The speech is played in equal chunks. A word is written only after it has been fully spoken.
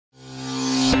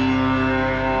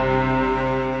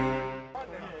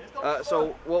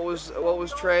So what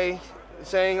was Trey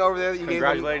saying over there that you gave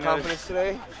him confidence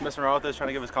today? Just messing around with us, trying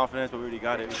to give us confidence, but we already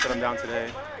got it. We shut him down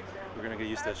today. We're gonna get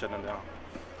used to shutting him down.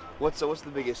 What's the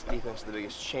biggest defense, the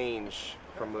biggest change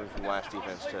from moving from last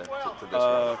defense to this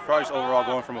one? Probably just overall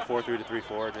going from a 4-3 to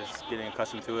 3-4, just getting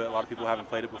accustomed to it. A lot of people haven't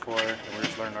played it before, and we're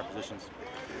just learning our positions.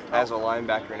 As a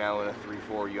linebacker now in a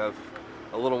 3-4, you have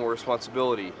a little more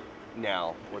responsibility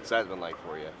now. What's that been like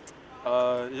for you?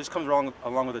 It just comes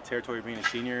along with the territory of being a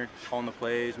senior, calling the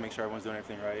plays, make sure everyone's doing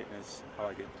everything right, and I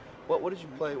like it. What did you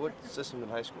play? What system in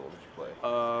high school did you play?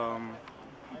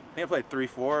 I think I played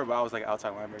 3-4, but I was like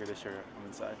outside linebacker this year. I'm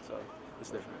inside, so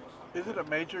it's different. Is it a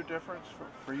major difference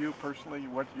for you personally,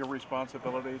 what your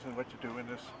responsibilities and what you do in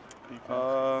this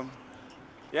defense?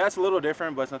 Yeah, it's a little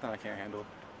different, but it's nothing I can't handle.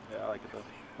 Yeah, I like it though.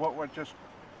 What just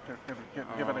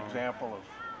give an example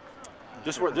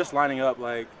of? Just lining up.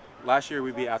 Like last year,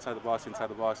 we'd be outside the box, inside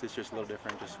the box. It's just a little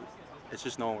different. It's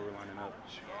just knowing where we're lining up.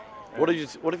 What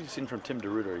have you seen from Tim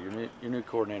DeRuiter, your new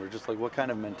coordinator? Just like what kind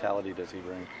of mentality does he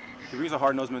bring? He brings a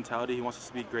hard-nosed mentality. He wants us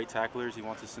to be great tacklers. He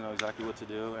wants us to know exactly what to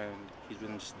do, and he's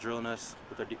been just drilling us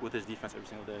with his defense every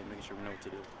single day, making sure we know what to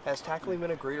do. Has tackling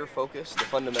been a greater focus, the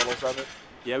fundamentals of it?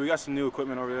 Yeah, we got some new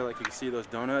equipment over there. Like you can see those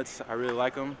donuts. I really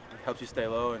like them. It helps you stay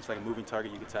low, and it's like a moving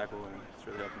target you can tackle, and it's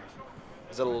really helping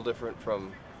us. Is that a little different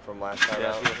from last time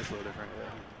out? Yeah, it's a little different.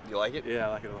 Yeah. You like it? Yeah,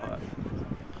 I like it a lot.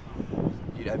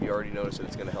 Have you already noticed that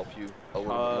it's going to help you a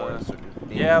little bit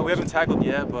more? Yeah, we haven't tackled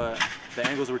yet, but the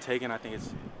angles we're taking, I think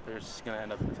they're just going to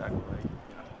end up in the tackle. Like, you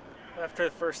know. After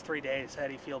the first 3 days, how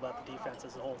do you feel about the defense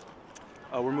as a whole?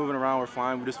 We're moving around. We're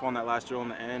fine. We just won that last drill in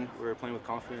the end. We're playing with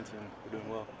confidence, and we're doing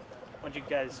well. What did you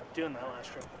guys do in that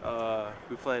last drill?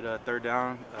 We played third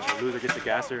down. The loser gets the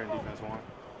gasser, and defense won.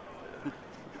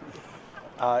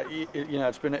 You know,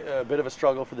 it's been a bit of a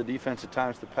struggle for the defense at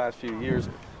times the past few years.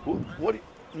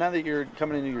 Now that you're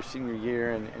coming into your senior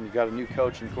year and you've got a new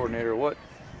coach and coordinator, what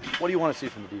do you want to see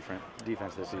from the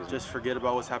defense this season? Just forget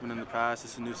about what's happened in the past.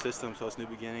 It's a new system, so it's new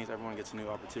beginnings. Everyone gets a new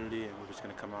opportunity, and we're just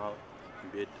going to come out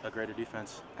and be a greater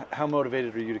defense. How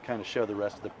motivated are you to kind of show the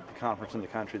rest of the conference and the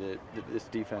country that this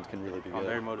defense can really be good? I'm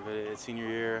very motivated. It's senior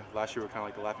year. Last year we were kind of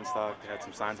like the laughingstock. They had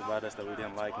some signs about us that we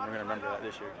didn't like, and we're going to remember that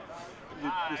this year.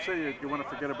 You say you want to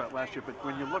forget about last year, but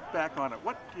when you look back on it,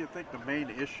 what do you think the main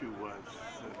issue was,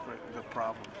 the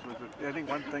problems? Was it any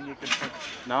one thing you can think?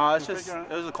 No, it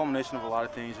was a culmination of a lot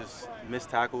of things, just missed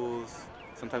tackles.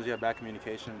 Sometimes you have bad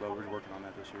communication, but we're working on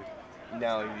that this year.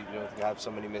 Now you have so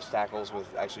many missed tackles. With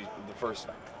actually the first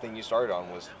thing you started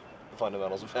on was the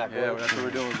fundamentals of tackling. Yeah, that's what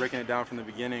we're doing. We're breaking it down from the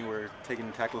beginning. We're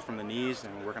taking tackles from the knees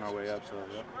and working our way up. So,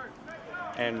 yeah.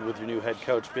 And with your new head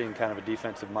coach being kind of a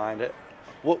defensive mind,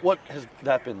 what has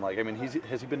that been like? I mean,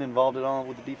 has he been involved at all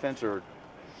with the defense, or?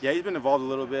 Yeah, he's been involved a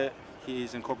little bit.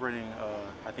 He's incorporating,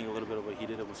 I think, a little bit of what he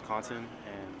did at Wisconsin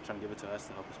and trying to give it to us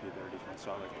to help us be a better defense. So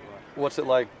I like it a lot. What's it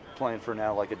like playing for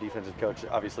now like a defensive coach?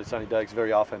 Obviously, Sonny Doug's very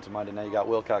offensive minded. Now you got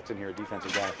Wilcox in here, a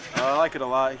defensive guy. I like it a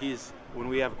lot. When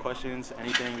we have questions,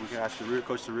 anything, we can ask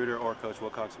Coach DeRuiter or Coach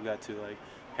Wilcox. We got two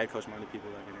head coach minded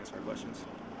people that can answer our questions.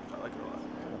 So I like it a lot.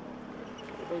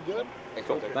 Very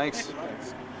good. Thanks.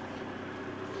 Thanks.